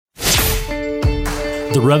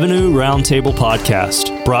The Revenue Roundtable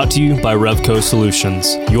Podcast, brought to you by Revco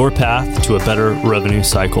Solutions, your path to a better revenue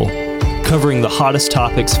cycle. Covering the hottest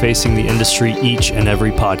topics facing the industry each and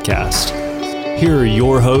every podcast. Here are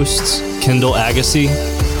your hosts, Kendall Agassi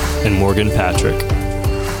and Morgan Patrick.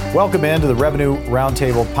 Welcome into the Revenue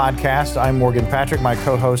Roundtable Podcast. I'm Morgan Patrick. My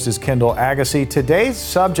co-host is Kendall Agassi. Today's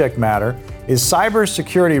subject matter is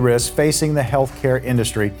cybersecurity risks facing the healthcare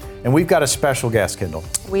industry. And we've got a special guest, Kendall.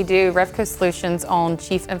 We do. Revco Solutions' own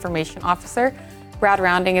Chief Information Officer, Brad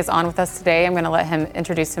Rounding, is on with us today. I'm going to let him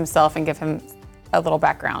introduce himself and give him a little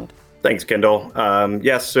background. Thanks, Kendall.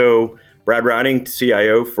 So Brad Rounding,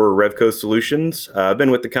 CIO for Revco Solutions. I've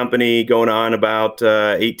been with the company going on about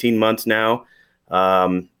 18 months now.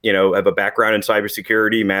 I have a background in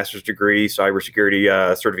cybersecurity, master's degree, cybersecurity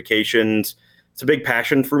certifications. It's a big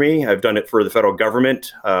passion for me. I've done it for the federal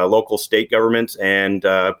government, local state governments, and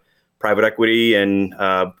private equity and,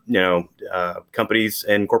 companies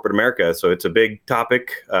in corporate America. So it's a big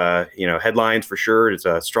topic, headlines for sure. It's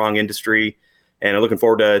a strong industry. And I'm looking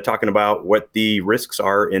forward to talking about what the risks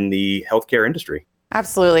are in the healthcare industry.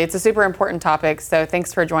 Absolutely. It's a super important topic. So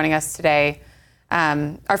thanks for joining us today.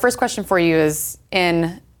 Our first question for you is,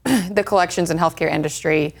 in the collections and healthcare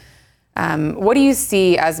industry, what do you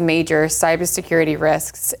see as major cybersecurity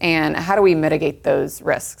risks, and how do we mitigate those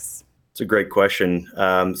risks? It's a great question.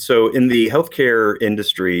 So in the healthcare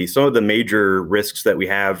industry, some of the major risks that we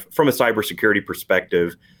have from a cybersecurity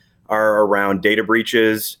perspective are around data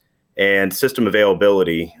breaches and system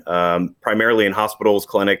availability, primarily in hospitals,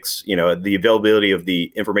 clinics. The availability of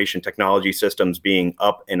the information technology systems being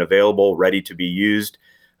up and available, ready to be used.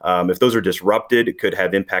 If those are disrupted, it could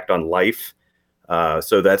have impact on life.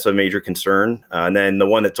 So that's a major concern. And then the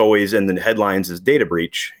one that's always in the headlines is data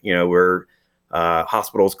breach, where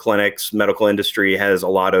hospitals, clinics, medical industry has a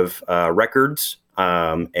lot of records.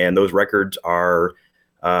 And those records are,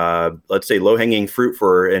 let's say, low-hanging fruit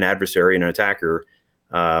for an adversary and an attacker.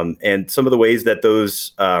 And some of the ways that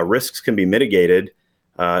those risks can be mitigated,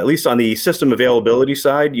 at least on the system availability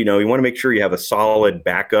side, you want to make sure you have a solid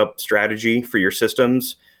backup strategy for your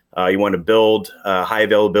systems. You want to build high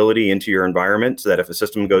availability into your environment so that if a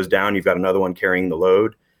system goes down, you've got another one carrying the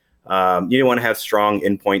load. You want to have strong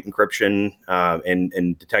endpoint encryption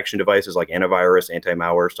and detection devices like antivirus,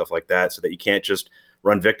 anti-malware, stuff like that, so that you can't just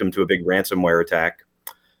run victim to a big ransomware attack.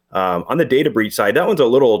 On the data breach side, that one's a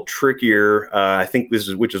little trickier. I think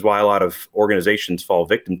which is why a lot of organizations fall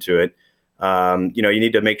victim to it. You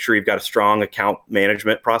need to make sure you've got a strong account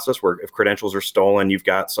management process where if credentials are stolen, you've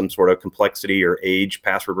got some sort of complexity or age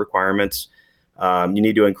password requirements. You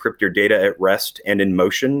need to encrypt your data at rest and in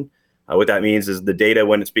motion. What that means is the data,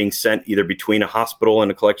 when it's being sent either between a hospital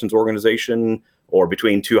and a collections organization or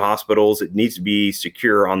between two hospitals, it needs to be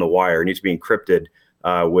secure on the wire. It needs to be encrypted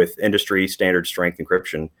with industry standard strength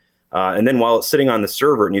encryption. And then while it's sitting on the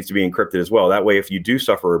server, it needs to be encrypted as well. That way, if you do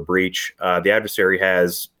suffer a breach, the adversary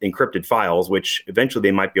has encrypted files, which eventually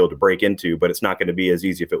they might be able to break into, but it's not going to be as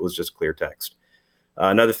easy if it was just clear text.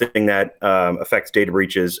 Another thing that affects data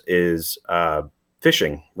breaches is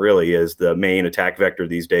phishing. Really is the main attack vector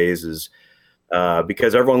these days, is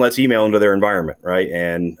because everyone lets email into their environment, right?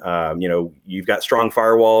 And you've got strong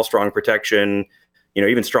firewall, strong protection.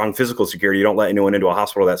 Even strong physical security. You don't let anyone into a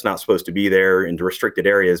hospital that's not supposed to be there, into restricted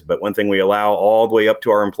areas. But one thing we allow all the way up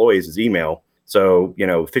to our employees is email. So,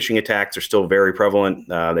 phishing attacks are still very prevalent.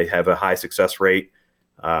 They have a high success rate,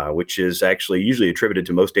 which is actually usually attributed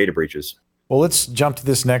to most data breaches. Well, let's jump to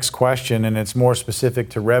this next question, and it's more specific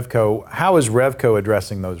to Revco. How is Revco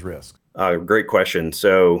addressing those risks? Great question.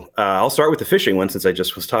 So I'll start with the phishing one, since I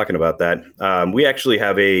just was talking about that. We actually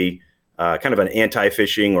have a kind of an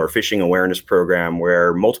anti-phishing or phishing awareness program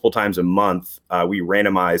where multiple times a month we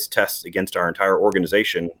randomize tests against our entire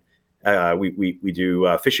organization. We do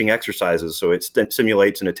phishing exercises, so it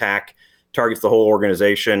simulates an attack, targets the whole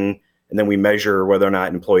organization, and then we measure whether or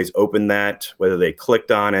not employees opened that, whether they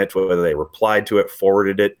clicked on it, whether they replied to it,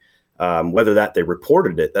 forwarded it, whether that they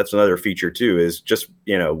reported it. That's another feature too, is just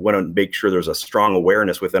want to make sure there's a strong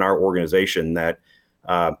awareness within our organization that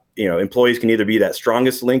employees can either be that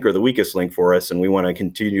strongest link or the weakest link for us, and we want to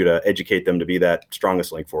continue to educate them to be that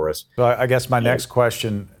strongest link for us. So I guess my next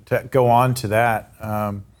question to go on to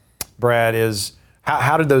that, Brad, is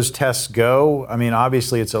how did those tests go? I mean,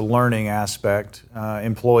 obviously it's a learning aspect.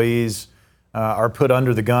 Employees are put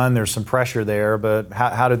under the gun. There's some pressure there, but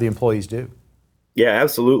how did the employees do? Yeah,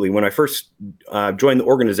 absolutely. When I first joined the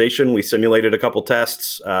organization, we simulated a couple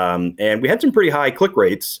tests, and we had some pretty high click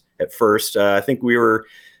rates at first. I think we were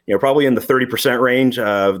probably in the 30% range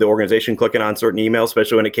of the organization clicking on certain emails,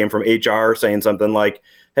 especially when it came from HR saying something like,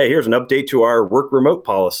 hey, here's an update to our work remote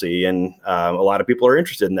policy. And a lot of people are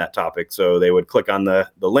interested in that topic. So they would click on the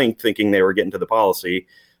link thinking they were getting to the policy.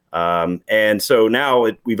 And so now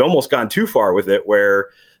we've almost gone too far with it where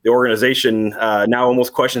the organization now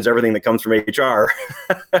almost questions everything that comes from HR,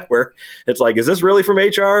 where it's like, is this really from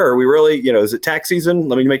HR? Or are we really, is it tax season?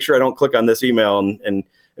 Let me make sure I don't click on this email, and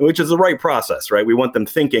which is the right process, right? We want them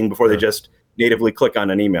thinking before they just natively click on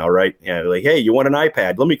an email, right? Like, hey, you want an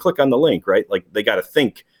iPad? Let me click on the link, right? Like they got to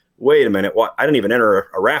think, wait a minute, I didn't even enter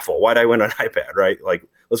a raffle. Why did I win an iPad, right? Like,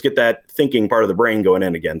 let's get that thinking part of the brain going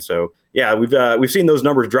in again. So yeah, we've seen those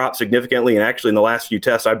numbers drop significantly. And actually in the last few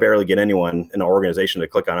tests, I barely get anyone in an organization to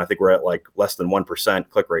click on. I think we're at like less than 1%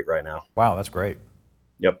 click rate right now. Wow, that's great.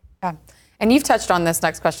 Yep. Yeah. And you've touched on this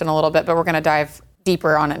next question a little bit, but we're going to dive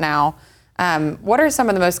deeper on it now. What are some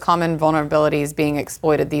of the most common vulnerabilities being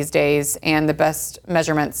exploited these days and the best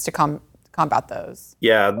measurements to combat those?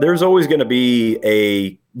 Yeah, there's always going to be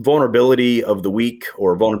a vulnerability of the week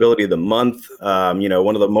or vulnerability of the month.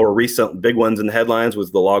 One of the more recent big ones in the headlines was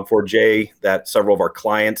the Log4j that several of our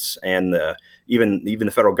clients and even the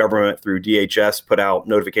federal government through DHS put out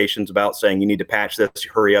notifications about saying you need to patch this,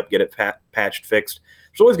 hurry up, get it patched, fixed.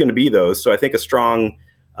 There's always going to be those. So I think a strong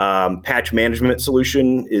patch management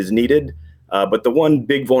solution is needed. But the one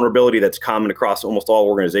big vulnerability that's common across almost all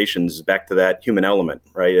organizations is back to that human element,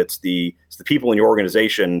 right? It's the people in your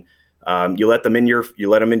organization. You let them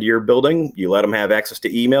into your building. You let them have access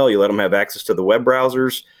to email. You let them have access to the web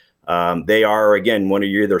browsers. They are, again, one of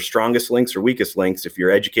your either strongest links or weakest links. If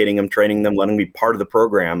you're educating them, training them, let them be part of the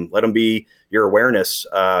program. Let them be your awareness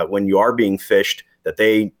when you are being phished. That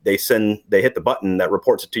they hit the button that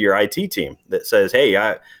reports it to your IT team that says, hey,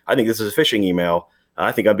 I think this is a phishing email.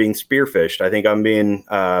 I think I'm being spearphished. I think I'm being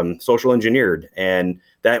social engineered. And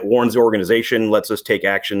that warns the organization, lets us take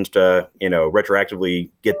actions to, retroactively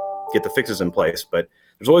get the fixes in place. But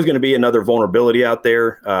there's always going to be another vulnerability out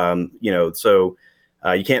there. So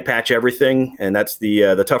you can't patch everything. And that's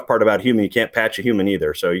the tough part about human. You can't patch a human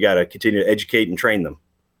either. So you got to continue to educate and train them.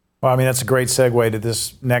 Well, that's a great segue to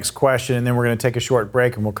this next question. And then we're going to take a short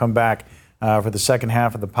break and we'll come back for the second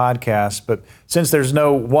half of the podcast. But since there's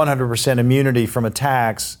no 100% immunity from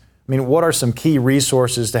attacks, what are some key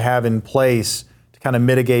resources to have in place to kind of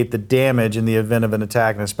mitigate the damage in the event of an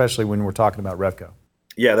attack, and especially when we're talking about Revco?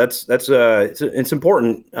 Yeah, it's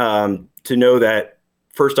important to know that,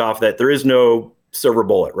 first off, that there is no silver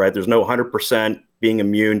bullet, right? There's no 100% being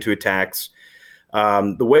immune to attacks.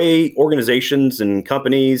 The way organizations and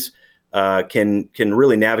companies can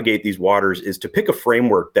really navigate these waters is to pick a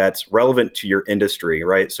framework that's relevant to your industry,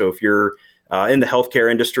 right? So if you're in the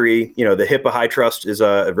healthcare industry, the HIPAA High Trust is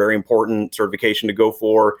a very important certification to go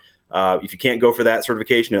for. If you can't go for that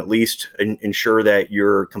certification, at least ensure that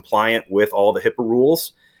you're compliant with all the HIPAA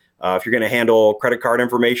rules. If you're going to handle credit card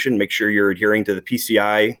information, make sure you're adhering to the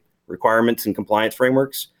PCI requirements and compliance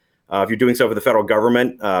frameworks. If you're doing so for the federal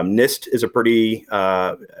government, NIST is a pretty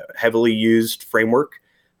heavily used framework.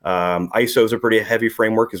 ISO is a pretty heavy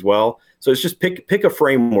framework as well. So it's just pick a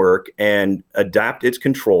framework and adapt its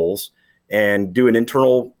controls and do an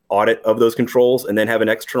internal audit of those controls, and then have an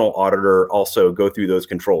external auditor also go through those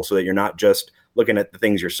controls so that you're not just looking at the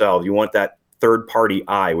things yourself. You want that third party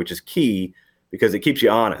eye, which is key because it keeps you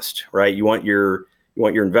honest, right? You want your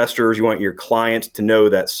investors, you want your clients to know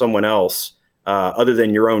that someone else other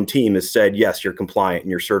than your own team has said, yes, you're compliant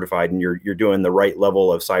and you're certified and you're doing the right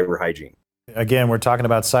level of cyber hygiene. Again, we're talking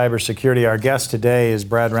about cybersecurity. Our guest today is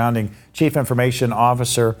Brad Rounding, Chief Information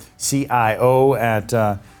Officer, CIO at,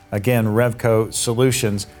 again, Revco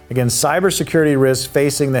Solutions. Again, cybersecurity risks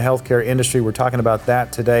facing the healthcare industry. We're talking about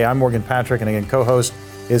that today. I'm Morgan Patrick, and again, co-host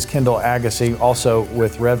is Kendall Agassi, also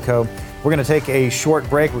with Revco. We're going to take a short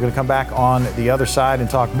break. We're going to come back on the other side and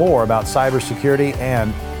talk more about cybersecurity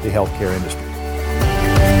and the healthcare industry.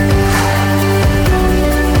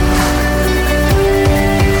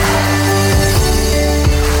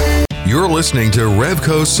 You're listening to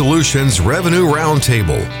Revco Solutions Revenue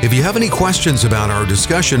Roundtable. If you have any questions about our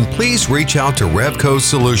discussion, please reach out to Revco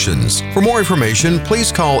Solutions. For more information,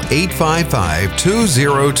 please call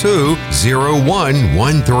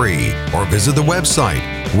 855-202-0113 or visit the website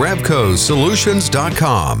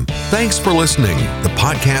revcosolutions.com. Thanks for listening. The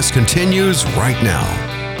podcast continues right now.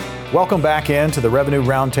 Welcome back into the Revenue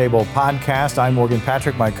Roundtable podcast. I'm Morgan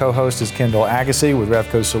Patrick. My co-host is Kendall Agassi with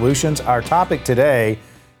Revco Solutions. Our topic today,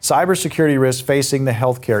 cybersecurity risks facing the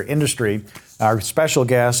healthcare industry. Our special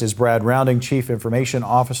guest is Brad Rounding, Chief Information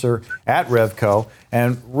Officer at Revco.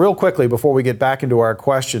 And real quickly, before we get back into our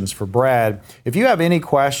questions for Brad, if you have any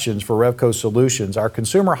questions for Revco Solutions, our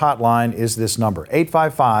consumer hotline is this number,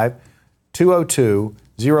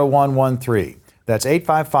 855-202-0113. That's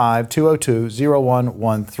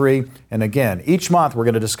 855-202-0113. And again, each month we're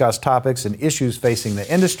going to discuss topics and issues facing the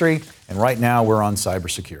industry. And right now we're on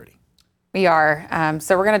cybersecurity. We are.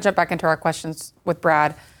 So we're going to jump back into our questions with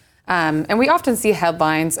Brad. And we often see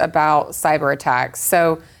headlines about cyber attacks.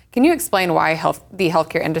 So can you explain why the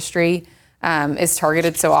healthcare industry is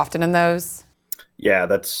targeted so often in those? Yeah,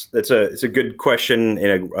 it's a good question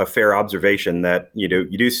and a fair observation that you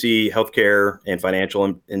do see healthcare and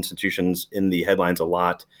financial institutions in the headlines a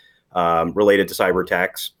lot related to cyber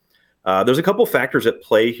attacks. There's a couple factors at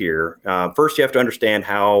play here. First, you have to understand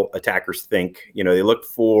how attackers think. They look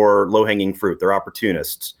for low-hanging fruit. They're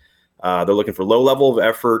opportunists. They're looking for low level of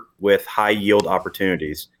effort with high yield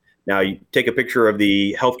opportunities. Now, you take a picture of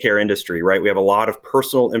the healthcare industry, right? We have a lot of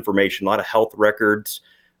personal information, a lot of health records,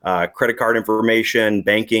 credit card information,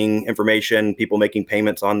 banking information, people making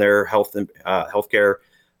payments on their healthcare,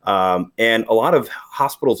 and a lot of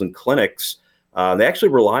hospitals and clinics. They actually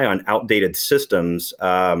rely on outdated systems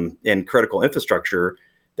and critical infrastructure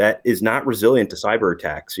that is not resilient to cyber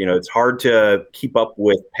attacks. It's hard to keep up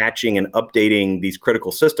with patching and updating these critical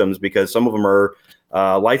systems because some of them are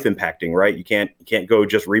life impacting, right? You can't go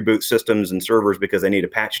just reboot systems and servers because they need a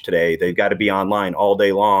patch today. They've got to be online all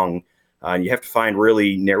day long. You have to find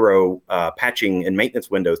really narrow patching and maintenance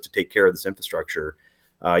windows to take care of this infrastructure.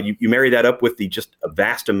 You marry that up with just a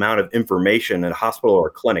vast amount of information that a hospital or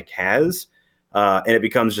a clinic has, and it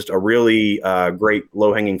becomes just a really great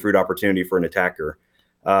low-hanging fruit opportunity for an attacker.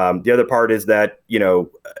 The other part is that,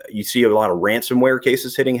 you see a lot of ransomware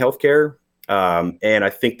cases hitting healthcare. And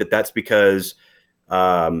I think that's because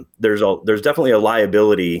there's definitely a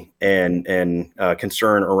liability and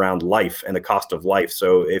concern around life and the cost of life.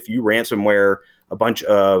 So if you ransomware a bunch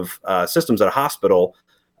of systems at a hospital,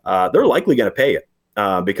 they're likely going to pay it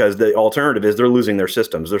because the alternative is they're losing their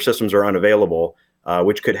systems. Their systems are unavailable,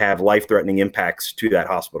 which could have life-threatening impacts to that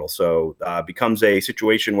hospital. So it becomes a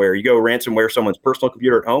situation where you go ransomware someone's personal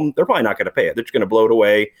computer at home, they're probably not going to pay it. They're just going to blow it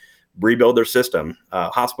away, rebuild their system.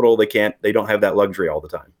 Hospital, they don't have that luxury all the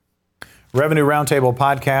time. Revenue Roundtable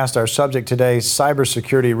podcast. Our subject today,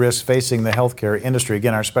 cybersecurity risks facing the healthcare industry.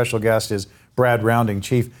 Again, our special guest is Brad Rounding,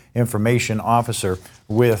 Chief Information Officer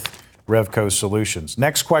with Revco Solutions.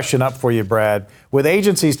 Next question up for you, Brad. With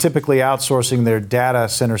agencies typically outsourcing their data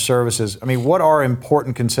center services, what are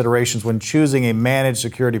important considerations when choosing a managed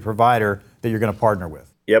security provider that you're going to partner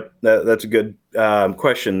with? Yep, that's a good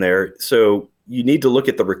question there. So you need to look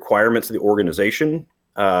at the requirements of the organization,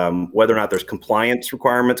 whether or not there's compliance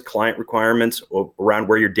requirements, client requirements around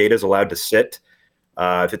where your data is allowed to sit.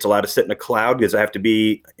 If it's allowed to sit in a cloud, does it have to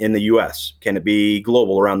be in the US? Can it be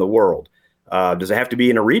global around the world? Does it have to be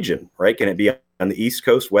in a region, right? Can it be on the East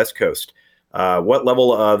Coast, West Coast? What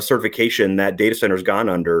level of certification that data center's gone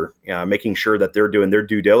under, making sure that they're doing their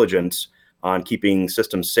due diligence on keeping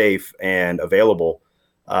systems safe and available.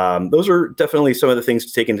 Those are definitely some of the things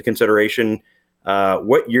to take into consideration.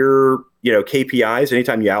 What your KPIs,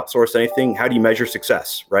 anytime you outsource anything, how do you measure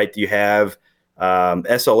success, right? Do you have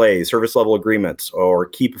SLAs, service level agreements, or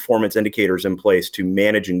key performance indicators in place to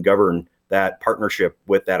manage and govern that partnership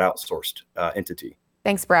with that outsourced entity?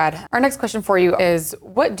 Thanks, Brad. Our next question for you is,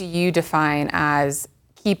 what do you define as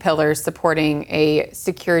key pillars supporting a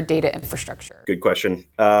secure data infrastructure? Good question.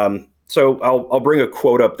 So I'll bring a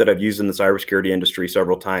quote up that I've used in the cybersecurity industry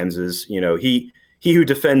several times is, he who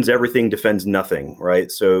defends everything defends nothing, right?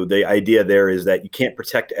 So the idea there is that you can't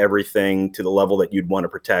protect everything to the level that you'd want to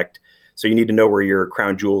protect. So you need to know where your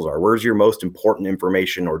crown jewels are. Where's your most important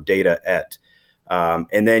information or data at?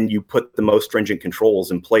 And then you put the most stringent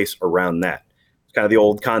controls in place around that. It's kind of the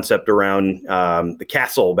old concept around the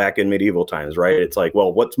castle back in medieval times, right? It's like,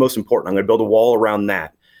 well, what's most important? I'm going to build a wall around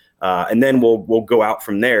that. And then we'll go out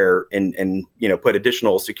from there and put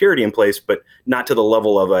additional security in place, but not to the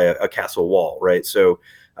level of a castle wall, right? So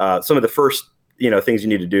some of the first things you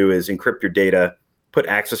need to do is encrypt your data, put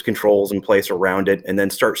access controls in place around it, and then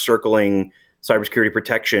start circling cybersecurity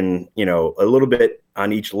protection, a little bit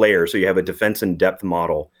on each layer. So you have a defense in depth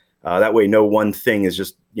model. That way, no one thing is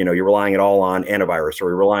just, you're relying it all on antivirus or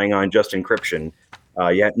you're relying on just encryption.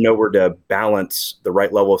 You have to know where to balance the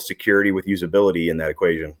right level of security with usability in that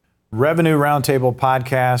equation. Revenue Roundtable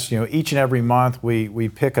podcast, each and every month we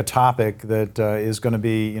pick a topic that is going to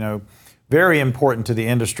be, very important to the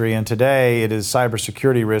industry. And today it is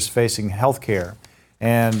cybersecurity risks facing healthcare.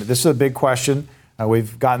 And this is a big question.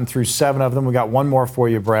 We've gotten through 7 of them. We got one more for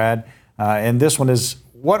you, Brad. And this one is,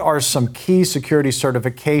 what are some key security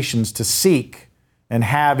certifications to seek and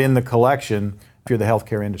have in the collection if you're the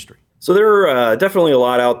healthcare industry? So there are definitely a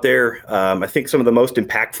lot out there. I think some of the most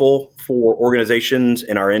impactful for organizations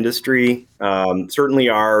in our industry certainly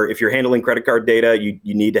are, if you're handling credit card data, you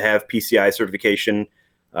need to have PCI certification.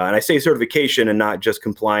 And I say certification and not just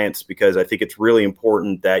compliance, because I think it's really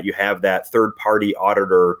important that you have that third-party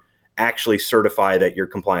auditor actually certify that you're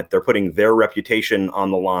compliant. They're putting their reputation on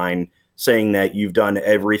the line, saying that you've done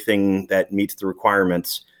everything that meets the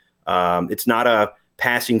requirements. It's not a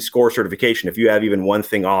passing score certification. If you have even one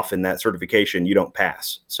thing off in that certification, you don't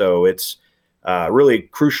pass. So it's really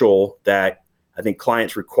crucial that I think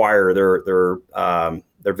clients require their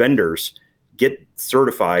vendors get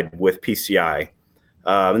certified with PCI.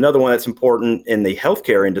 Another one that's important in the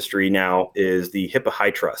healthcare industry now is the HIPAA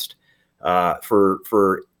High Trust.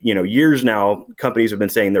 For years now, companies have been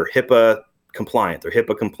saying they're HIPAA compliant. They're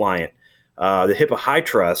HIPAA compliant. The HIPAA High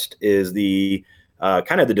Trust is the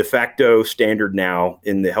kind of the de facto standard now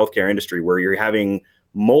in the healthcare industry, where you're having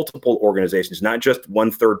multiple organizations, not just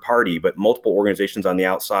one third party, but multiple organizations on the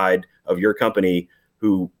outside of your company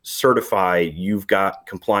who certify you've got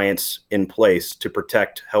compliance in place to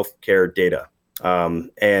protect healthcare data.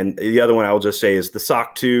 And the other one I will just say is the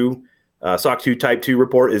SOC 2. SOC 2 Type 2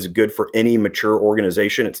 report is good for any mature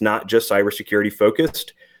organization. It's not just cybersecurity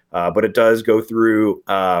focused, but it does go through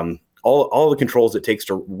all the controls it takes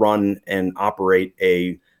to run and operate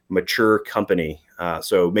a mature company.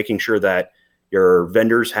 So making sure that your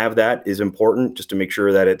vendors have that is important, just to make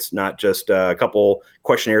sure that it's not just a couple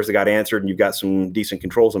questionnaires that got answered and you've got some decent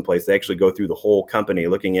controls in place. They actually go through the whole company,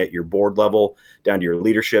 looking at your board level down to your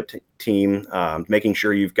leadership team, making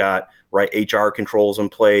sure you've got right HR controls in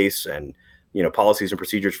place and policies and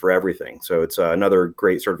procedures for everything. So it's another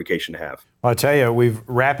great certification to have. Well, I'll tell you, we've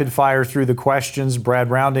rapid fire through the questions. Brad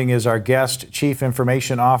Rounding is our guest, Chief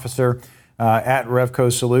Information Officer at Revco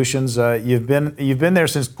Solutions. You've been there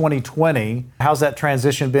since 2020. How's that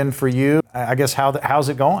transition been for you? I guess how's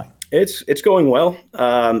it going? It's going well.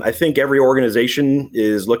 I think every organization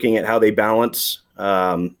is looking at how they balance,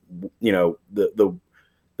 the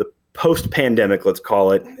post-pandemic, let's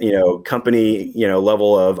call it, company,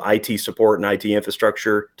 level of IT support and IT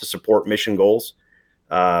infrastructure to support mission goals.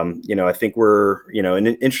 I think we're, in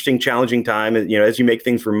an interesting, challenging time. As you make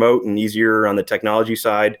things remote and easier on the technology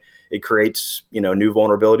side, it creates, new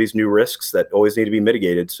vulnerabilities, new risks that always need to be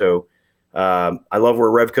mitigated. So I love where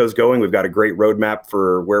Revco's going. We've got a great roadmap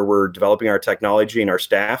for where we're developing our technology and our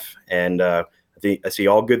staff. And I see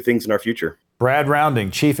all good things in our future. Brad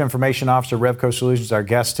Rounding, Chief Information Officer, Revco Solutions, our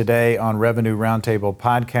guest today on Revenue Roundtable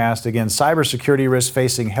Podcast. Again, cybersecurity risks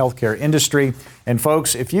facing healthcare industry. And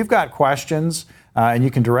folks, if you've got questions, and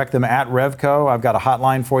you can direct them at Revco, I've got a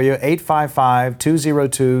hotline for you,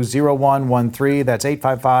 855-202-0113. That's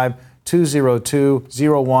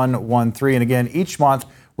 855-202-0113. And again, each month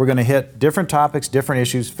we're going to hit different topics, different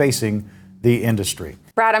issues facing the industry.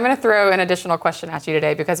 Brad, I'm going to throw an additional question at you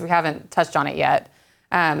today because we haven't touched on it yet.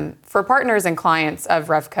 For partners and clients of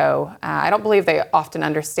Revco, I don't believe they often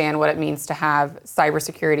understand what it means to have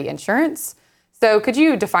cybersecurity insurance. So could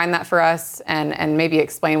you define that for us and maybe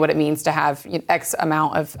explain what it means to have X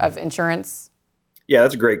amount of insurance? Yeah,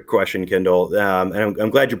 that's a great question, Kendall. And I'm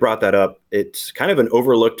glad you brought that up. It's kind of an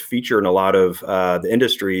overlooked feature in a lot of the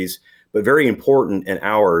industries, but very important in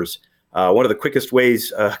ours. One of the quickest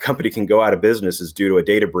ways a company can go out of business is due to a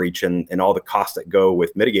data breach and all the costs that go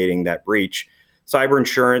with mitigating that breach. Cyber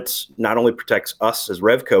insurance not only protects us as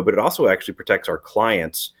Revco, but it also actually protects our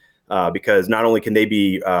clients. Because not only can they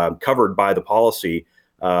be covered by the policy,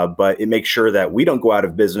 but it makes sure that we don't go out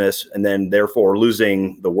of business and then therefore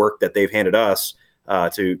losing the work that they've handed us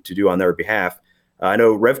to do on their behalf. I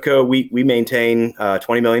know Revco, we maintain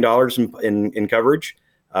 $20 million in coverage.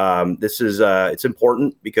 It's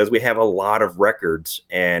important because we have a lot of records,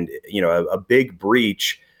 and a big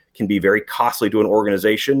breach can be very costly to an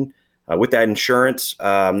organization. With that insurance,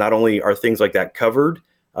 not only are things like that covered,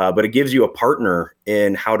 but it gives you a partner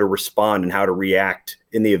in how to respond and how to react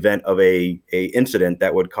in the event of a incident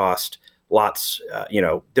that would cost lots,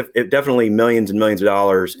 definitely millions and millions of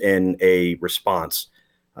dollars in a response.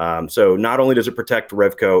 So not only does it protect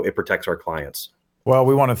Revco, it protects our clients. Well,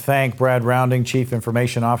 we want to thank Brad Rounding, Chief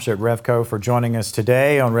Information Officer at Revco, for joining us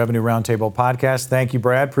today on Revenue Roundtable Podcast. Thank you,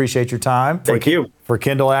 Brad. Appreciate your time. Thank you. For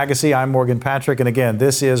Kendall Agassi, I'm Morgan Patrick. And again,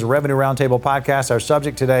 this is Revenue Roundtable Podcast. Our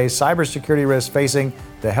subject today, cybersecurity risks facing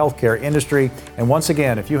the healthcare industry. And once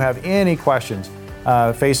again, if you have any questions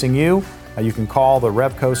facing you, you can call the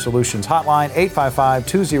Revco Solutions hotline,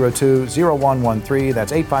 855-202-0113.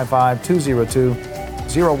 That's 855-202-0113.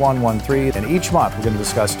 888-0113. And each month, we're going to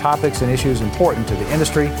discuss topics and issues important to the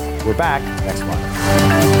industry. We're back next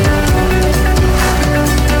month.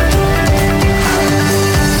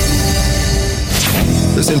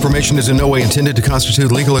 This information is in no way intended to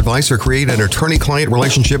constitute legal advice or create an attorney-client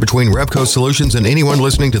relationship between Revco Solutions and anyone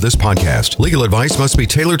listening to this podcast. Legal advice must be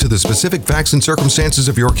tailored to the specific facts and circumstances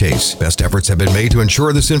of your case. Best efforts have been made to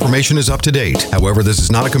ensure this information is up to date. However, this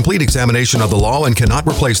is not a complete examination of the law and cannot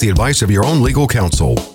replace the advice of your own legal counsel.